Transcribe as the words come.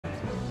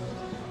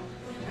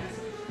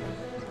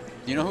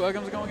you know who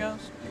Eggm's going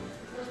against?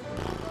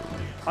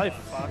 Probably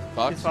Fox.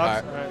 Fox? He's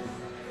Fox? All Alright.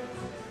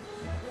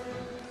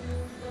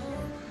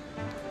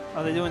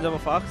 Are they doing double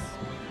Fox?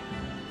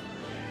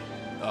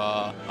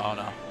 I don't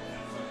know.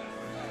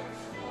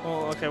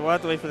 Oh, okay. We'll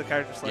have to wait for the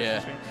character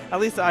selection screen. At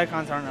least the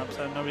icons aren't up,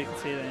 so nobody can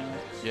see it anymore.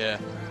 Yeah.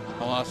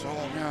 Oh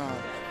no.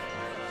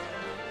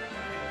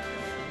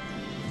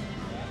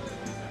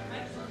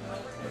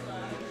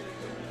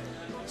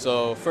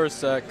 So first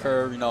set,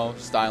 Qerb, you know,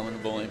 styling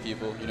and bullying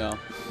people, you know.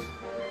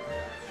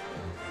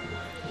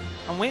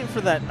 I'm waiting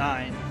for that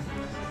 9.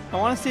 I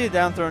want to see a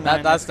down throw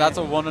 9. That's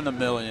a 1 in a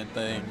million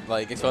thing,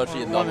 like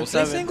especially in doubles.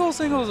 Singles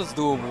is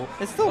doable.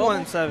 It's still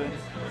 1 in 7.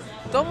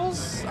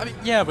 Doubles, I mean,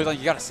 yeah, but like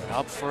you gotta set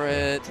up for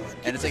it,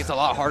 and it's like it's a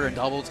lot harder in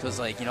doubles because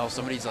like you know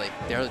somebody's like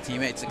their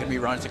teammates are gonna be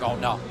running. It's like oh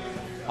no,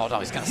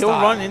 he's gonna. He'll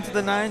stop. run into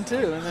the 9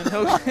 too, and then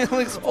he'll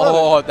explode.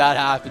 Oh, if that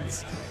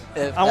happens.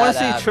 I want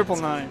to see triple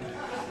 9.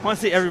 I want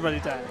to see everybody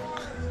die.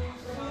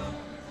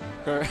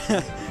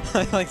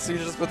 Like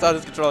Swedish just puts out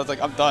his controller. It's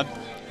like I'm done.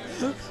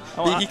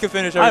 He can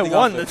finish everything. I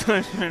won the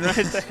tournament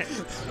right there.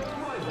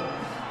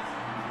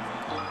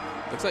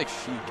 Looks like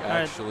Chic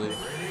actually.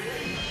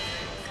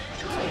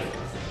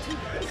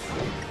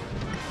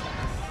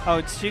 Oh,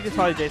 Chic is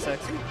probably Jsex.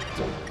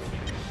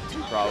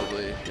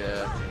 Probably,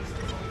 yeah.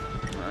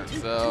 Alright,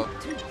 so.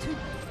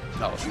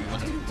 No, she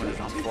winners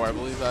round 4, I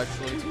believe,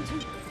 actually.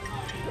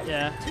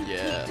 Yeah.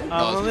 Yeah.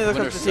 Let me look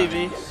up the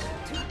TV.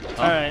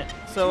 Huh? Alright,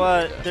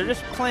 so they're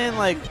just playing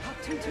like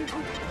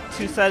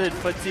two-sided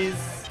footsies.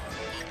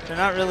 They're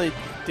not really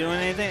doing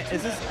anything.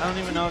 Is this? I don't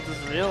even know if this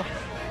is real.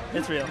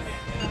 It's real.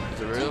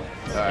 Is it real?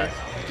 Alright.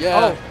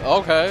 Yeah. Oh,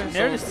 okay.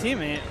 There's his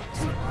teammate.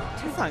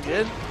 That's not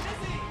good.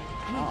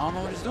 I don't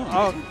know what he's doing.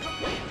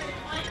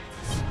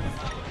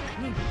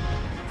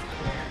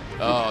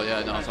 Oh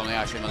yeah, no, something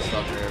actually messed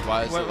up here.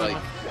 Why is it like?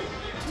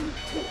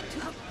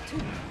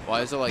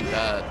 Why is it like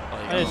that?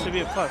 Like, it should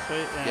be a plus,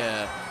 right?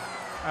 Yeah.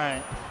 All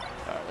right.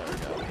 Alright, there we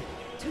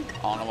go.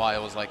 I don't know why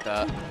it was like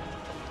that.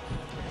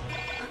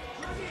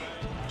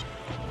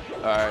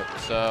 Alright,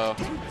 so.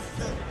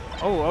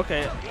 Oh,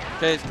 okay.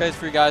 In case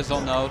for you guys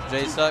don't know,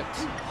 Jsex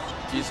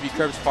used to be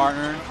Qerb's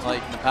partner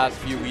like in the past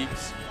few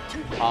weeks.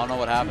 I don't know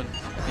what happened.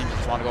 I think he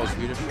just wanted to go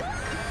Swedish.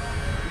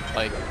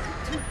 Like,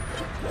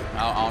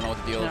 I don't know what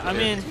the deal is. I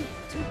mean,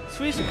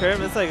 Swedish and Qerb,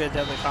 it's like a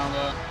deadly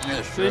combo. Yeah,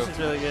 it's Swedish true. is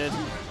really good.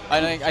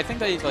 I think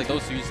they like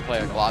those two used to play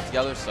like, a lot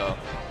together. So,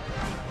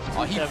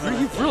 he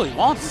really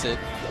wants it.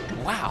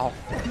 Wow,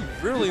 he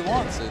really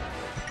wants it.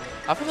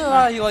 I feel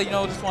like he like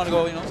just want to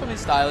go something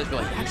stylish,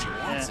 but like he actually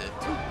wants it.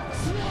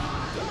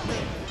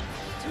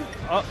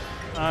 Oh,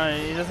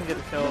 alright, he doesn't get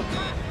the kill.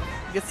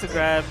 He gets the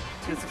grab,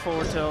 gets the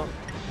forward tilt.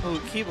 Ooh,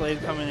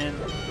 Keyblade coming in.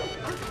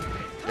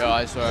 Yo,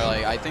 I swear,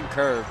 like, I think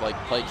Qerb, like,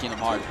 played Kingdom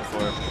Hearts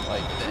before.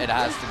 Like, it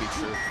has to be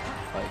true.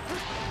 Like,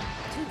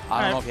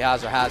 I don't know if he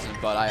has or hasn't,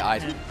 but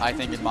I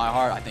think in my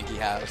heart, I think he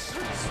has.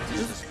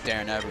 He's just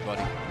daring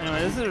everybody.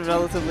 Anyway, this is a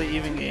relatively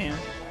even game.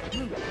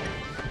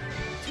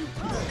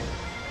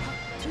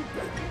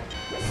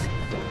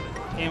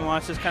 Game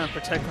Watch just kind of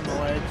protecting the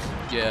ledge.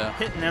 Yeah.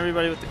 Hitting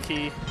everybody with the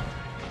key.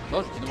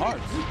 Oh, Kingdom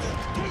Hearts.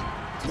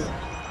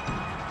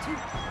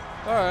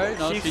 Alright,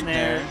 no cheap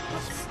nair.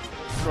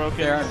 Broken.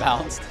 Fair and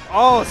balanced.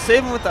 Oh,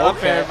 save him with the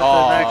up air,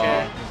 but the back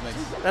air.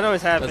 That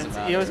always happens.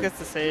 He always gets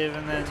to save,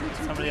 and then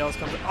somebody else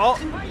comes. Oh,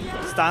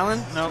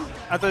 styling? Nope.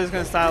 I thought he was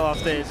going to style off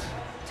stage.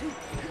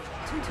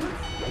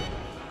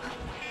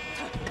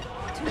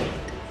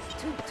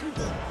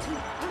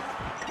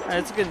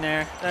 It's a good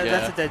nair.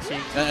 That's a dead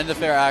cheek. And the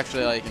fair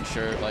actually like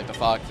ensured like the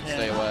Fox to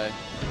stay away.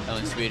 And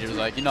then Swedish was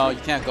like, you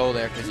can't go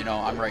there because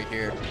I'm right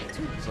here.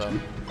 So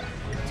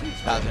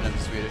just passing him to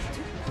Swedish.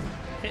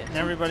 Hitting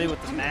everybody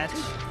with the match.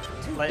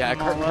 Yeah,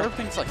 Qerb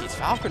thinks like he's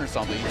Falcon or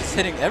something. He's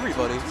hitting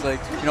everybody. It's like,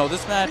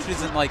 this match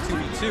isn't like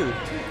 2v2.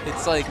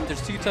 It's like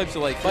there's two types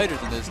of like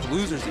fighters in this, the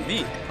losers and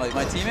me. Like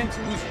my teammates,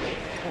 losers.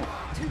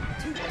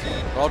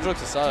 Oh. All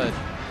jokes aside.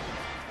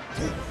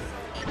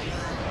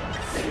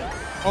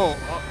 Oh,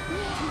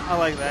 I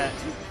like that.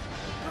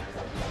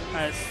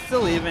 Alright,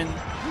 still even.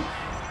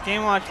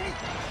 Game Watch.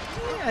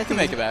 Yeah, I can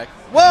make it back.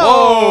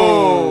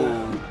 Whoa!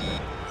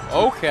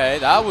 Whoa! Okay,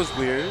 that was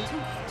weird.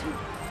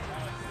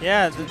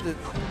 Yeah, the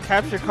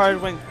capture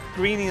card went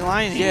greeny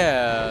line here.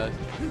 Yeah,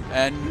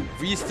 and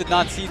Reese did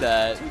not see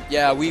that.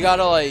 Yeah, we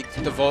gotta like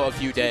devote a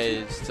few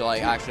days to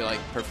like actually like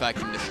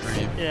perfecting the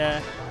stream.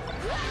 Yeah.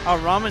 Oh,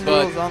 ramen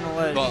noodles on the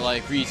ledge. But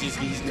like Reese, he's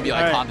gonna be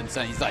like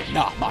condescending. He's like,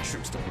 nah,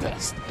 mushroom's the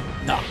best.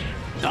 Nah.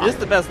 It is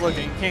the best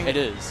looking. It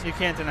is. You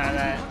can't deny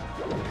that.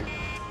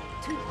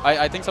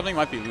 I think something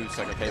might be loose,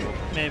 like a cable.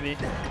 Maybe.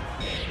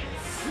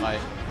 Might.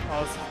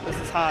 Oh, this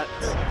is hot.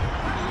 Okay.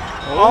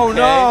 Oh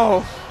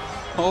no!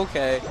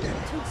 Okay.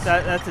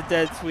 That's a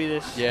dead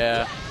Swedish.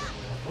 Yeah.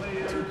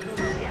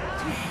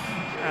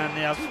 And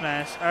the up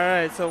smash. All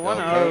right, so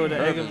 1-0 to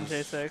Eggm and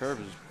Jsex. Qerb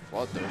is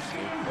bloodthirsty.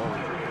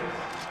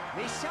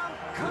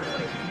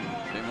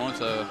 Game 1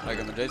 to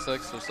Eggm and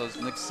Jsex, just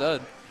as Nick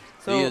said.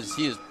 So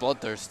he is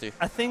bloodthirsty.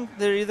 I think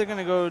they're either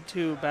gonna go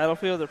to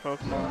Battlefield or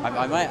Pokemon.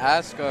 I might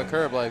ask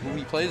Qerb like who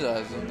he plays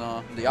as in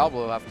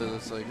Diablo after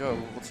this. Like, yo,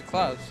 what's the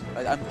class?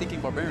 I'm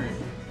thinking Barbarian.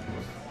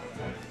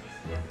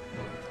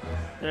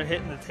 They're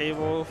hitting the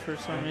table for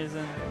some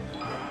reason.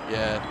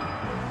 Yeah,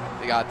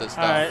 they got this.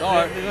 All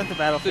right, they went to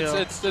Battlefield.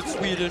 It's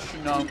Swedish,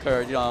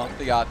 Qerb,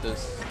 they got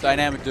this.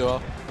 Dynamic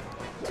duo.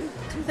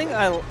 I think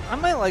I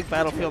might like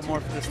Battlefield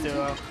more for this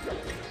duo.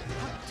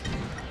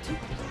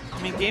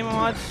 I mean, Game &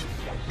 Watch,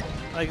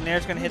 like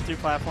Nair's gonna hit through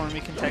platform,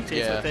 you can tech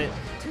chase with it,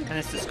 and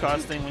it's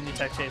disgusting when you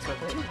tech chase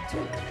with it.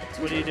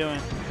 What are you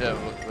doing? Yeah,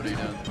 what are you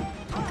doing?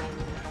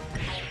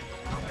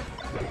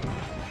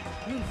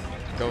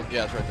 Go,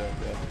 yeah, it's right there.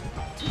 Yeah.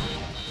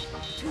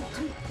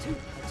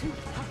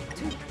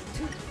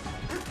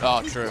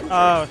 Oh, true.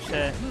 Oh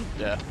shit.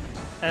 Yeah.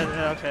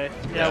 Okay.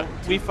 Yeah,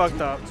 we fucked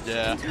up.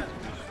 Yeah.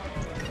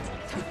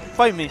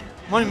 Fight me.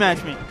 Money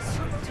match me.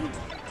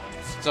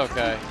 It's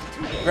okay.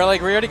 We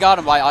already got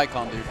him by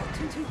icon, dude.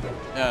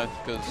 Yeah,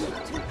 because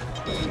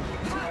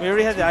we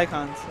already had the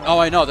icons. So. Oh,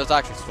 I know. That's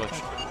actually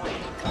switched.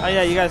 Oh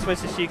yeah, you gotta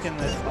switch to Sheik in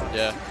this.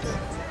 Yeah.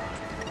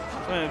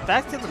 So,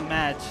 back to the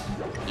match.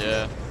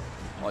 Yeah.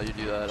 While you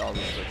do that, I'll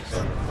just switch this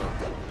up.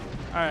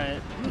 All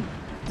right.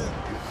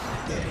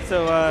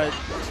 So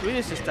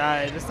Swedish just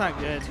died. That's not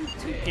good.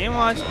 Game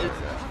Watch.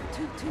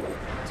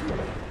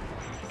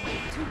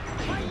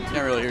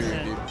 Can't really hear you,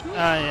 dude.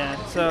 Yeah.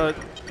 So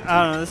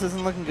I don't know. This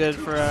isn't looking good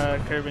for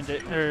Qerb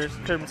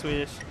and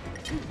Swedish.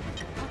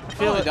 I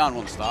feel only down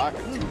one stock.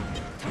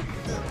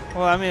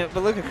 Well, I mean,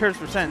 but look at Qerb's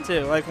percent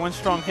too. Like one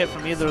strong hit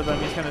from either of them,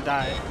 he's gonna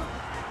die.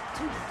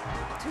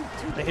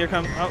 Like here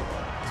comes. Oh,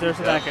 there's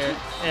the back air.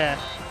 Yeah.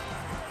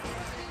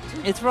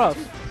 It's rough.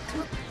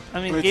 I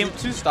mean, game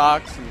two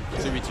stocks and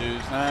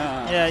 2v2s.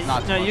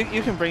 Yeah, no,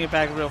 you can bring it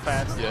back real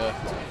fast. Yeah.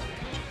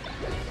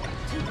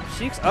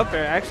 Sheik's up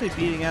air actually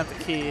beating out the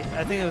key.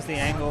 I think it was the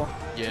angle.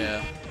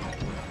 Yeah.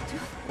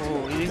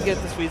 Oh, he didn't get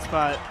the sweet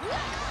spot.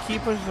 Key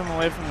pushes him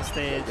away from the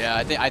stage. Yeah,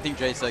 I think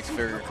Jsex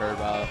figured Qerb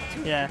out.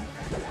 Yeah.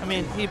 I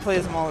mean, he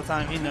plays him all the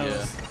time. He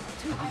knows.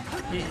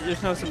 Yeah.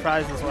 There's no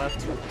surprises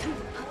left.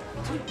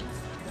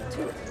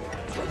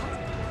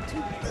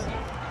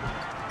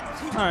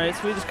 All right,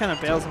 so we just kind of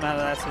bails him out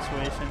of that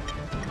situation.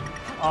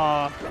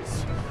 Oh,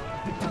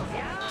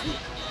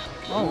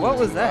 what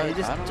was that? He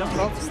just jumped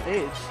off the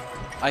stage.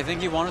 I think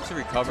he wanted to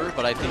recover,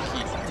 but I think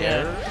he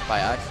dared by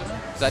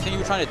accident. Because I think he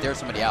was trying to dare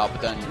somebody out,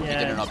 but then he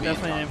didn't know being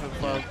definitely an input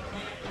plug.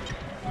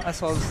 I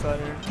saw the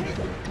stutter.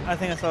 I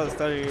think I saw the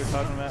stutter you were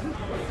talking about.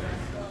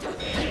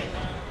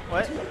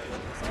 What?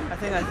 I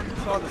think I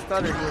saw the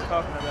stutter you were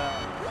talking about.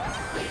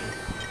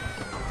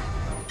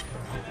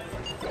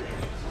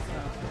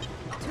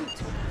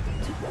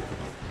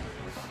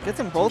 Gets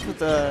them both with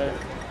the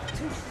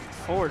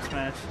forward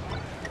smash.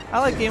 I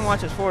like Game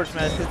Watch's forward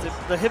smash because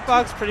the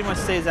hitbox pretty much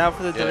stays out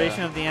for the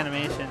duration of the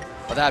animation.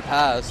 But that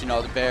pass,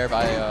 the bear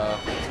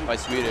by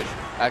Swedish,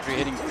 actually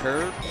hitting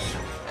Qerb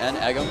and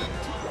Eggm.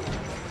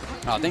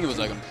 Oh, I think it was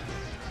Eggm.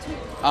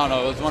 I don't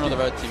know, it was one of the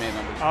red teammate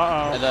members.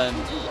 And then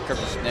Qerb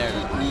was snared.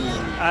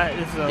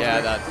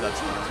 Yeah,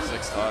 that's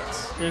 6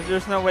 stocks.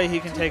 There's no way he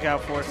can take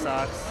out 4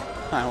 stocks.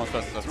 I almost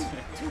pressed it up.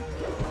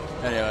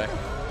 Anyway.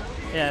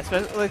 Yeah,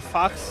 especially like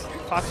Fox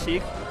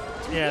Sheik.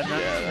 Yeah,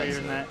 not bigger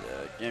than that.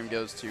 Game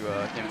goes to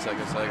Game and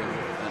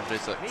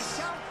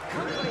Jsex.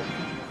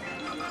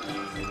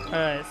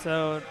 Alright,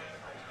 so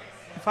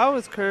if I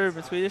was Qerb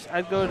and Swedish,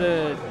 I'd go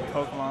to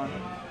Pokemon.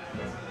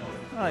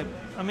 I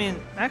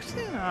mean,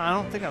 actually, no, I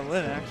don't think I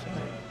would,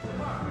 actually.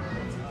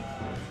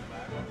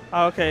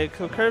 Oh, okay,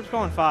 so Qerb's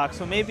going Fox,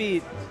 so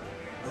maybe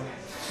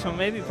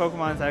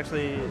Pokemon's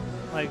actually,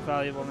 like,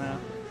 valuable now.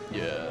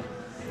 Yeah.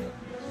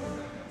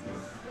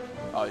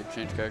 Oh, you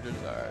changed characters?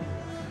 Alright.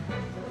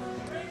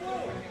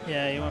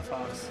 Yeah, you went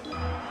Fox.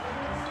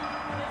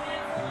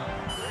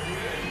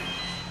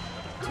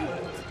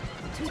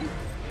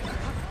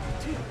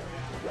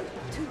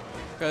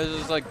 Okay,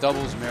 this is like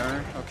doubles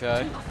mirror.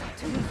 Okay.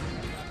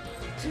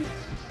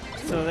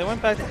 So they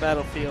went back to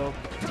Battlefield.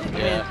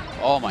 Yeah.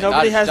 Oh my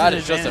god, that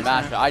is just a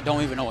match. I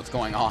don't even know what's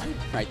going on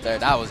right there.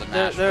 That was a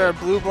match. There are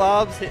blue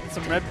blobs hitting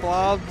some red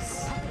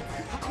blobs.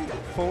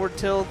 Forward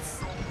tilts.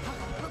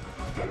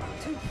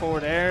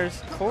 Forward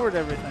airs. Forward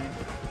everything.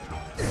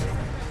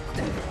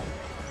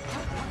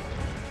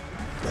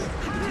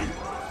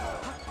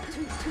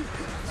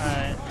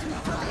 Alright.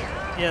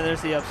 Yeah,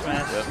 there's the up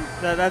smash.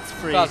 Yep. That's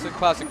free. Classic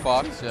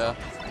Fox, yeah.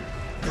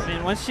 I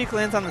mean, once Sheik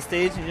lands on the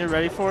stage and you're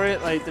ready for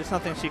it, like, there's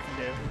nothing she can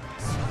do.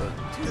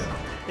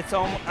 It's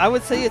I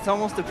would say it's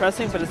almost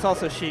depressing, but it's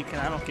also Sheik,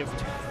 and I don't give a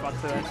fuck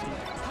for that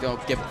Sheik.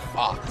 Don't give a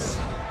Fox.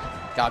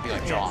 Gotta be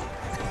like John.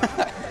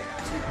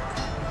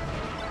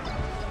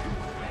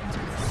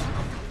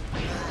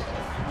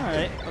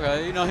 Alright.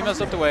 Okay, he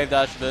messed up the wave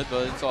dash a bit,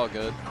 but it's all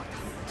good.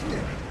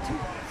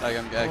 I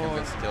can get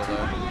the kill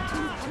though.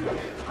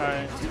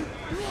 Alright.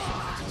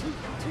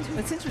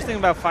 What's interesting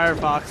about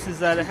Firefox is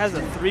that it has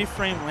a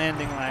 3-frame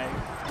landing lag.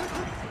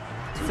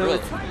 So really?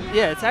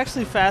 it's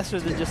actually faster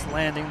than just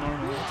landing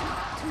normally.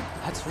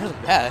 That's really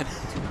bad.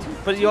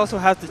 But you also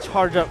have to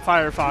charge up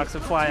Firefox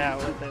and fly out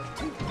with it.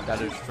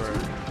 That is true.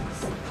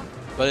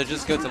 But it's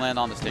just good to land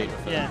on the stage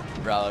with it,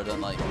 rather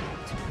than like,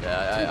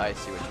 yeah, I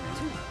see what you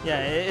mean.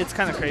 Yeah, it's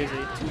kind of crazy.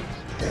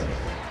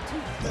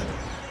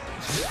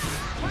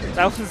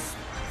 That was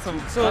some.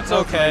 So it's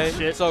okay.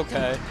 Shit. It's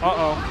okay.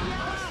 Uh-oh.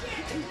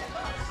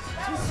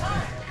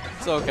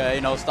 It's okay.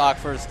 You know, stock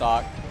for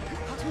stock.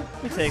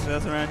 We take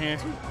this around here.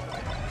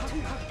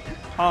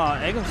 Oh,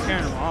 Eggm's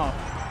scaring him off.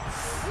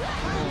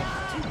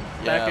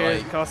 Back air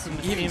cost him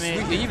a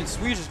teammate. Even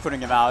Swedish is putting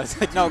him out. It's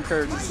like, no,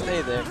 Qerb, just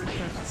stay there.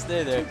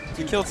 Stay there.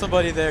 You killed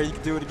somebody there, you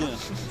can do it again.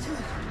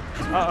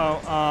 Uh-oh.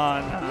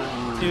 Oh,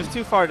 no. He was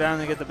too far down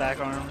to get the back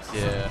arms.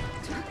 Yeah.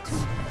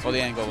 Well,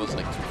 the angle was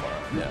like too far.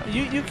 Yeah.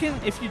 You can,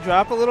 if you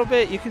drop a little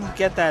bit, you can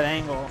get that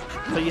angle,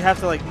 but you have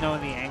to like know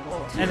the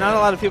angle. And not a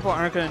lot of people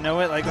aren't going to know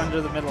it like under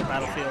the middle of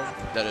battlefield.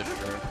 That is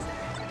true.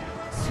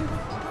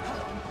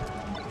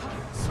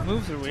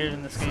 Moves are weird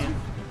in this game.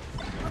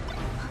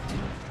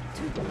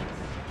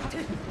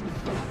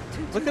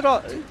 Look at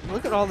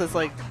all this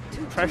like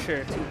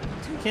pressure.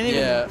 Can't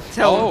even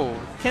tell.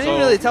 Can't even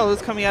really tell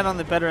who's coming out on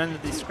the better end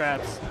of these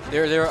scraps.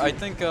 I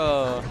think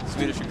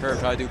Swedish and Qerb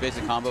try to do a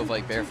basic combo of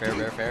like bear fair.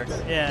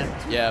 Yeah.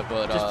 Yeah,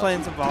 but just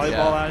playing some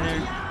volleyball out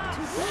here.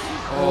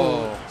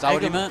 Oh, is that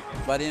what he meant?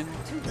 By him?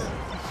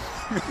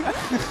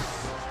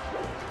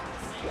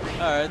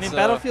 Alright, I mean,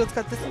 Battlefield's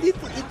got this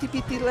little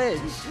itty-bitty ledge.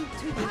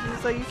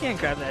 It's like, you can't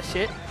grab that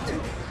shit.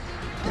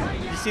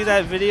 You see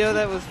that video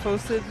that was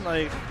posted?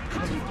 Like,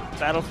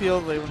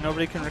 Battlefield, like, where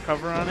nobody can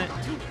recover on it?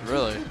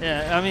 Really?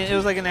 Yeah, I mean, it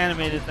was like an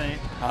animated thing.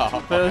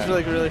 Oh, but it was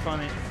really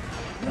funny.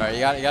 Alright,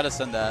 you gotta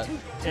send that.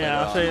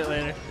 Yeah, I'll show you it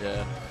later.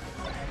 Yeah.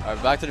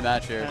 Alright, back to the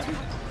match here.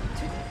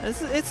 Yeah.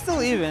 It's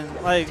still even.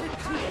 Like,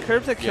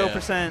 Qerb's at kill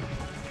percent.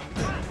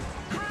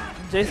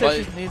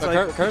 Jsex just needs,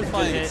 like, Qerb's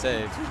playing it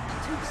safe.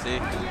 See?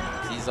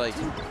 He's like,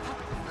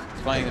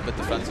 playing a bit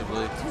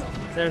defensively.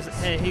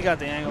 Hey, he got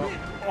the angle.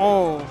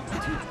 Oh.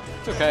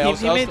 It's okay.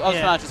 I'll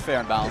match is fair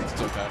and balanced.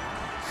 It's okay.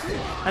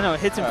 I know, it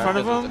hits in front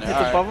of him, hits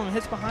above him,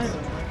 hits behind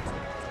him.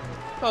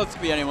 Well, it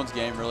could be anyone's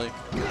game, really.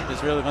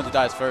 It's really when to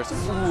dies first. Ooh,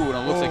 and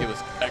it looks like it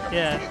was Eggm.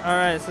 Yeah,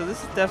 alright, so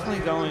this is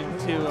definitely going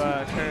to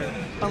Qerb.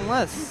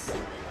 Unless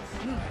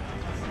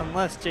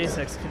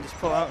Jsex can just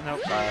pull out.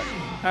 Nope.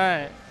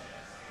 Alright.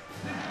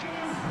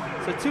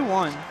 So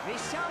 2-1.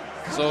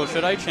 So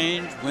should I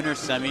change winner's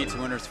semi to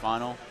winner's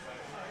final?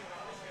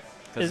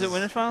 Is it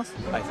winner's finals?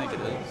 I think it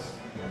is.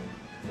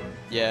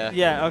 Yeah.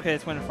 Yeah, okay,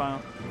 it's winner's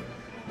final.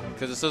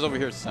 Because it says over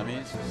here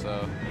semis,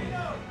 so.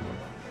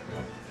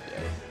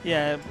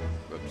 Yeah.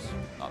 Whoops.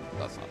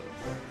 That's not it.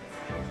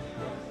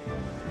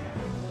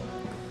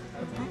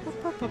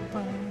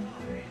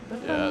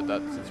 Yeah,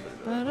 that's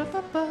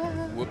pretty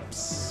bad.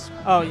 Whoops.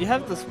 Oh, you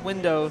have this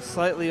window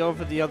slightly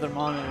over the other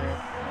monitor.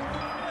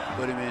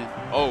 What do you mean?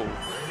 Oh,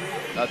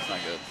 that's not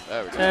good.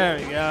 There we go. There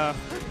we go.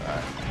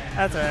 Alright.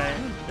 That's alright.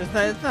 It's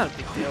not a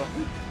big deal.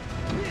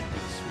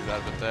 Screw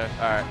that a bit there.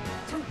 Alright.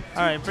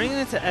 Alright, bringing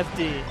it to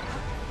FD.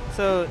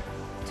 So.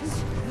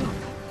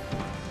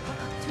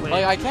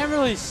 Like, I can't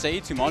really say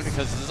too much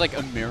because this is like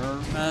a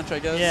mirror match, I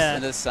guess,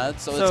 in this set.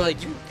 So it's like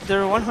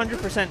they're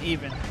 100%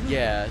 even.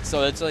 Yeah,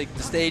 so it's like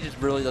the stage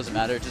really doesn't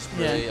matter. It's just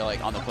really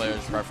like on the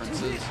player's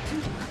preferences,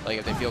 like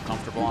if they feel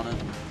comfortable on it.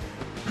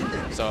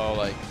 So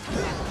like.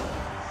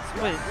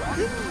 Wait,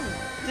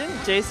 didn't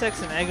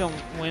Jsex and Eggm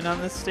win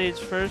on this stage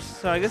first?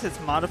 So I guess it's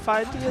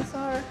modified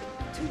DSR?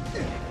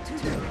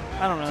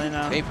 I don't really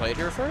know. They played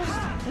here first?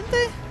 Didn't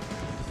they?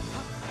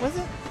 Was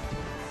it?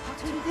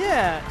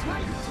 Yeah.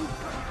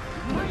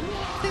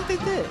 I think they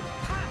did.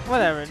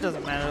 Whatever, it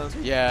doesn't matter.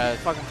 Yeah.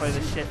 Fucking play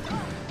this shit.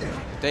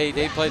 They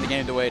play the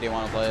game the way they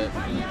want to play it.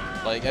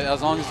 Like,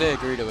 as long as they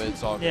agree to it,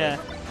 it's all good. Yeah.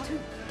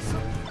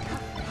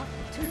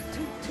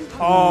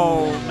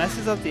 Oh,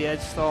 messes up the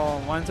edge stall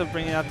and winds up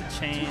bringing out the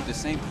chain. The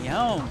same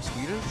PM,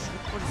 Swedish?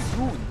 What are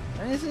you doing?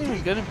 That isn't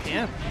even good in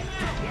PM.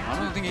 I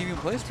don't think he even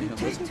plays PM,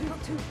 does he?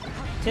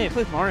 Yeah, he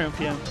plays Mario in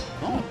PM.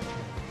 Oh.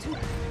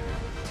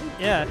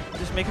 Yeah,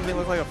 just making me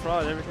look like a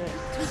fraud every day.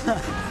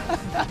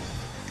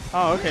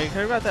 Oh, okay.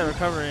 Care about that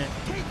recovery.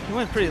 He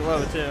went pretty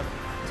low, too.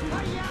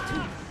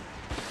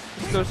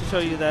 Just goes to show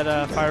you that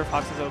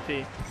Firefox is OP.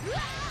 I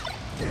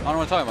don't know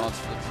what I'm talking about.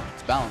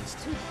 It's balanced.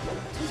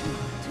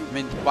 I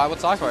mean, why would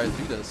Sakurai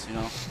do this, you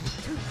know?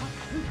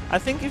 I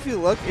think if you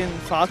look in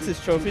Fox's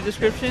trophy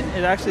description,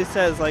 it actually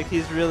says, like,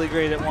 he's really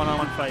great at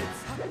one-on-one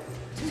fights.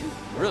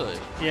 Really?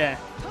 Yeah.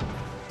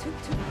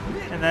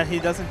 And that he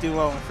doesn't do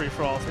well in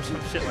free-for-alls or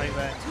some shit like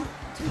that.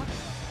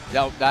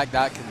 Yeah,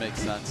 that could make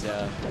sense,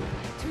 yeah.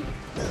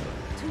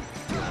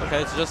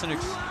 Okay, it's just an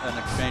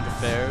exchange of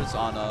fares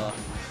on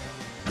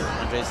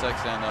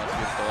Jsex and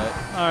Swedish Delay.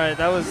 Alright,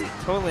 that was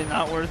totally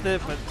not worth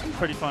it, but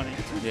pretty funny.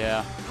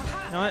 Yeah.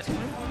 You know what?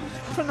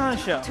 Put on a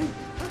show.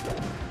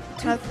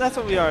 That's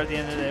what we are at the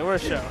end of the day. We're a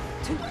show.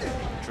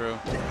 True.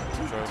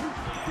 True.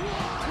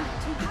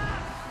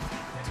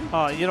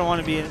 Oh, you don't want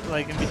to be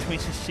like in between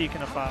his cheek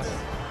and a fox.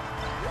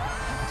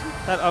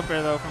 That up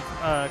air though from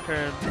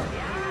Qerb.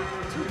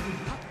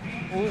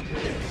 Ooh.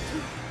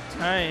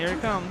 right, here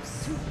it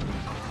comes.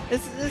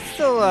 It's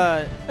still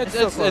it's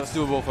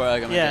doable for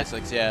Eggm and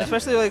Jsex, yeah.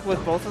 Especially like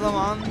with both of them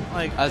on,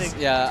 like as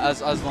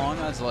long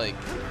as like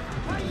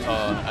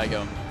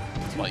Eggm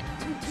like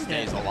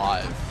stays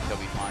alive, he'll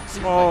be fine.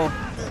 See, like,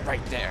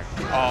 right there.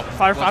 Oh,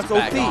 Firefox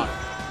OP.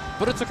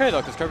 But it's okay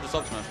though, because Qerb just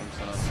up smash him,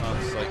 so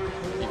it's like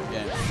even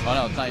game. Oh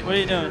no, it's not even. What are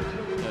you doing?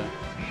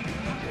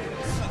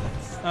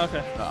 Yeah.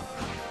 Okay. No.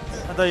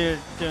 I thought you were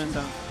doing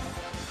something.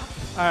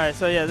 All right,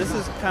 so yeah, this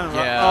is kind of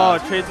yeah. Oh,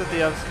 trades with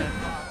the up spin.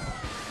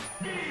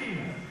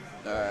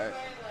 All right.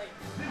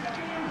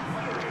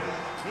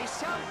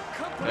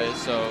 Okay,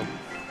 so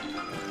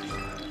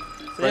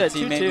red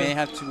team may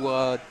have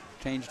to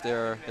change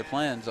their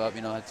plans up.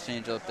 You know, have to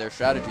change up their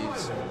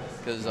strategies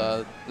because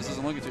this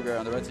isn't looking too great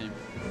on the red team.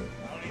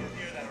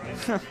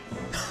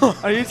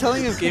 Are you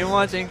telling him Game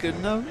Watch ain't good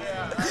enough?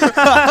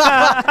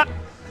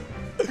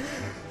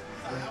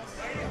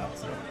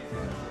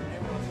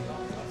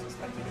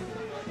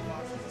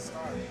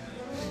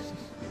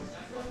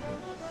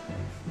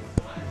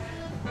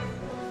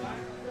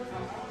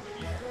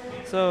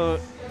 So,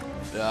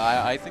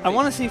 yeah, I think I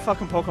want to see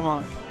fucking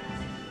Pokemon.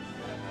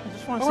 I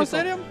just want to see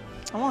Stadium.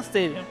 I want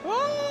Stadium.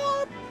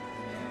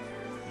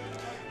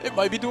 It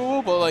might be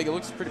doable, but like it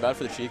looks pretty bad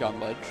for the Sheik on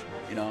ledge.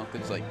 You know,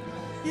 because like.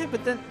 Yeah,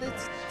 but then it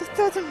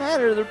doesn't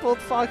matter. They're both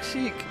Fox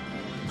Sheik.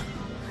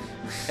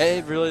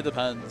 It really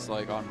depends,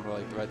 like on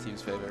like the red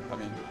team's favor. I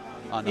mean,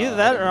 on either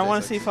that or I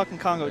want to see fucking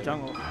Congo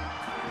jungle.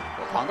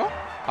 What, Congo?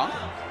 Congo?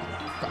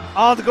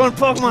 Oh, they're going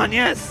Pokemon.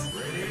 Yes,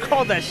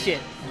 called that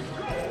shit.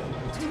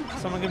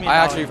 Someone give me. I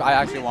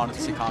actually wanted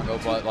to see Congo,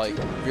 but like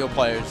real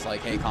players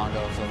like hate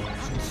Congo, so.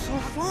 It's so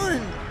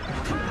fun.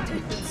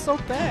 It's so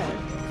bad.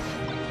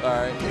 All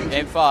right,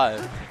 game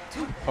 5,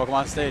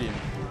 Pokemon Stadium.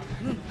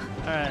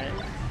 All right.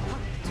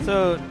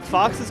 So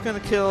Fox is gonna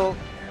kill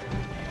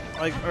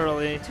like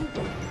early.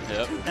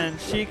 Yep.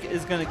 And Sheik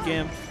is gonna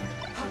gimp,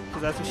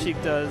 because that's what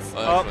Sheik does.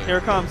 Oh, here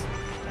it comes.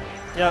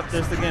 Yep,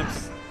 there's the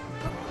gimps.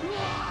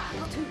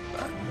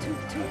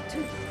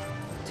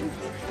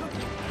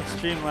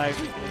 Extreme lag.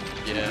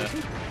 Yeah.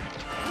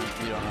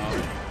 We don't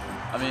know.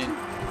 I mean,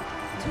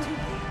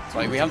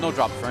 like we have no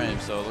drop frame,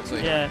 so it looks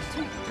like yeah.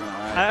 doing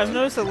alright. I've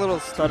noticed a little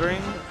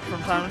stuttering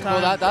from time to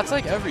time. Well, that's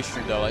like every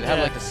stream though. Like they have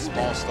like a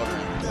small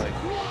stuttering. Like.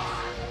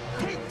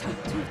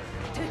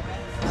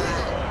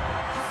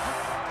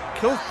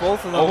 Killed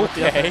both of them.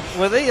 Okay. With the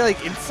were they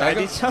like inside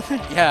each other?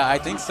 Yeah, I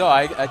think so.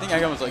 I think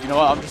Eggm was like, you know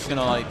what? I'm just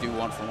gonna like do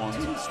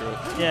 1-for-1 screw it.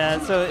 Yeah.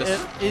 So it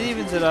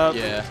evens it up.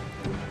 Yeah.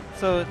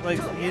 So like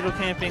needle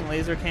camping,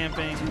 laser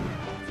camping.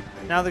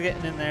 Now they're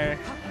getting in there.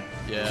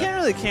 Yeah. You can't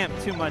really camp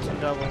too much in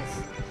doubles,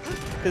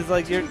 because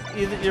like your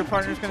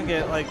partner's gonna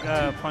get like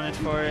punished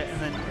for it, and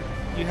then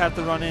you have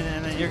to run in,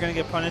 and then you're gonna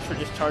get punished for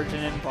just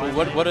charging in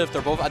blindly. What if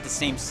they're both at the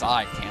same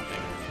side camping?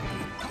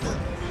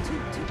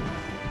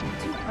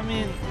 I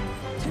mean,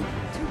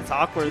 it's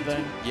awkward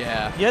then.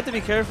 Yeah. You have to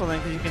be careful then,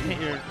 because you can hit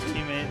your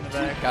teammate in the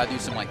back. Gotta do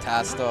some like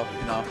task stuff,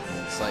 you know.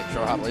 It's like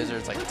short hop laser.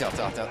 It's like tilt.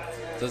 So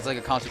it's like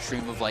a constant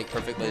stream of like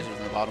perfect lasers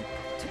in the bottom.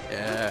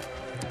 Yeah.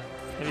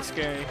 It'd be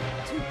scary.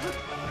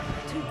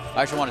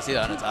 I actually want to see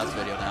that in a task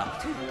video now.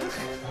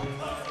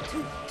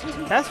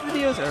 Task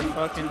videos are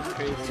fucking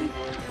crazy.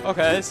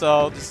 Okay,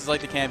 so this is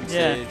like the camping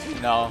stage,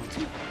 you know.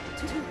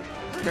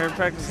 They're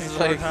practicing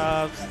short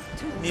hops.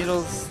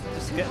 Needles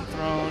just getting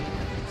thrown.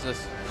 It's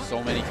just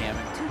so many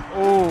camping.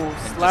 Oh,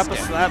 slap.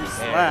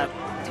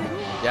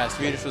 Yeah,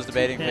 Swedish was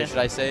debating, hey, should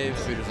I save?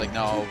 Swedish was like,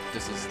 no,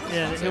 this is.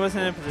 Yeah, he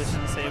wasn't in a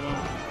position to save him.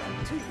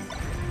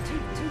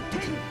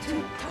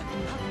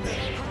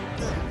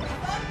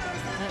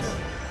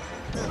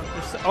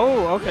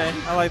 Oh, okay.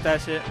 I like that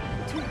shit.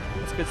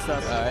 That's good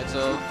stuff. Alright,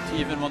 so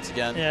even once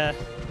again. Yeah.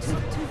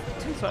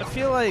 So I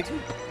feel like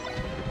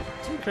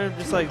Qerb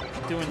just like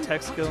doing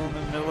tech skill in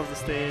the middle of the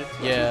stage.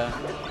 Yeah.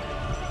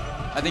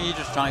 I think he's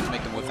just trying to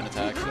make them whiff an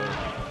attack, so.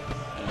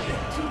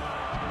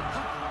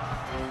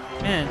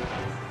 Yeah. Man,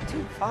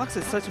 Fox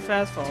is such a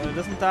fast faller. It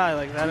doesn't die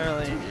like that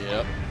early.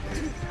 Yep.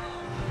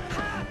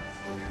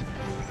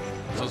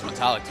 Those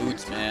metallic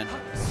boots, man.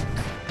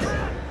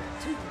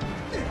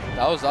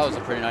 That was a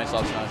pretty nice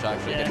up smash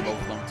actually, getting both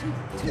of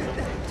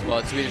them.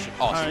 Well, Swedish.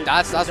 Oh, right.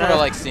 that's what I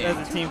like seeing.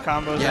 That's a team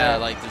combo. Yeah,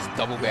 like this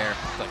double bear,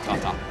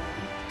 like top.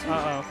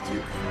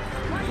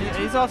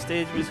 He's off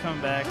stage, but he's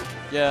coming back.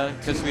 Yeah,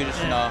 because Swedish,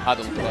 you know, had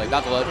to like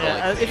not the ledge.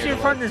 Yeah, but, like, if your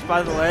partner's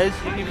by the ledge,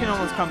 you can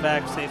almost come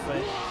back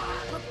safely.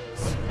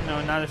 You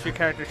know, not if your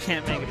character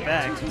can't make it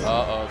back.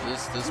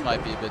 This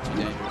might be a bit too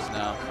dangerous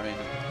now. I mean,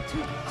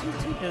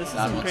 yeah, this is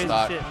not some much crazy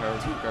stock. shit.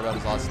 Qerb out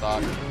his last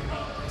stock.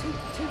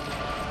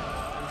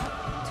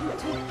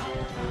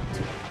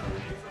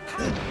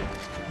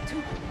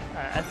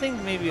 I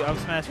think maybe up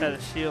smash had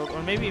a shield,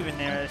 or maybe even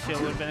Nair had a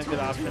shield would have been a good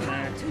option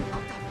there.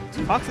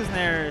 Fox's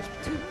Nair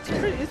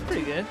is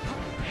pretty good.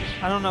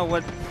 I don't know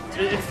what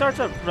it starts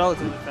up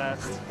relatively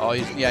fast. Oh,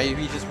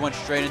 he just went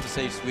straight into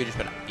save Swedish,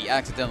 but he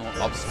accidentally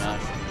up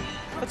smash.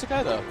 That's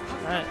okay though.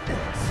 Alright.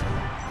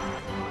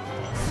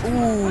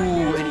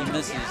 Ooh, and he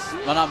misses.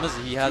 Well, not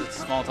misses. He has a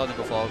small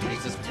technical flaw, but he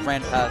just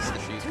ran past the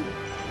sheet.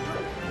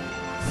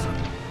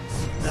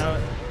 No.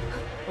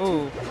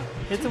 Ooh,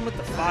 hits him with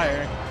the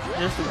fire.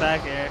 There's the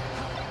back air.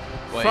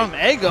 Wait. From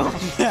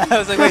Eggm. Yeah, I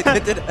was like, wait,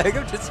 did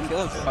Eggm just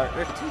kill his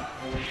partner?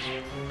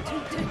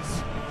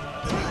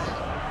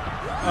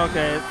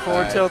 Okay,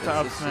 forward tilt to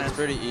up smash. It's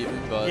pretty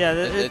even, but yeah,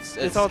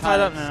 it's all tied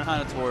up now. It's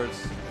kind of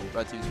towards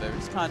red team's favor.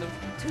 It's kind of.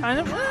 Kind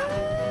of.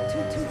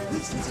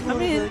 I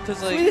mean, like,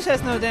 Swedish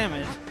has no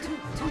damage.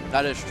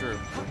 That is true.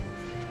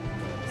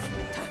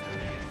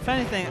 If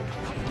anything,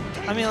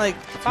 I mean, like,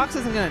 Fox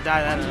isn't gonna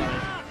die that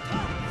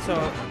early.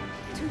 So,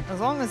 as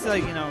long as,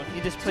 like, you know,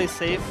 he just plays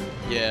safe.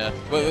 Yeah.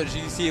 But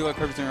you see what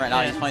Qerb's doing right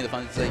now? He's playing the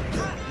fun. It's like,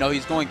 no,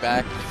 he's going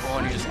back. Oh,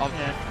 and he just up.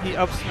 Yeah, he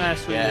up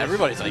smashed Swedish. Yeah,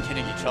 everybody's like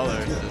hitting each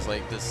other. It's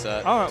like this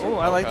set. Oh,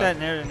 I like that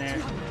nair to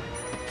nair.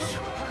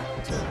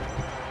 Okay.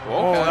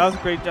 Oh, that was a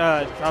great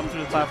drop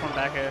through the platform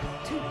back air.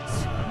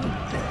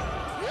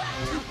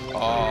 Oh.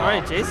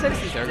 Alright,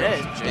 Jsex is There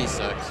dead. goes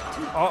Jsex.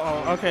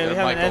 Uh-oh, okay, we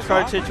have an edge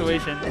guard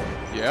situation.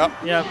 Yep.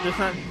 Yep, there's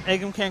not,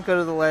 Eggm can't go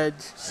to the ledge.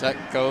 Set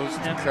goes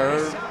to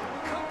Qerb.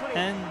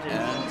 And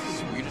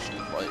Swedish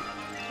to play.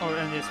 Oh,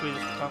 and the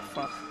Swedish. Oh,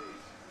 fuck.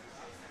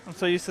 I'm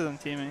so used to them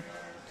teaming.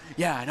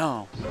 Yeah, I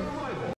know.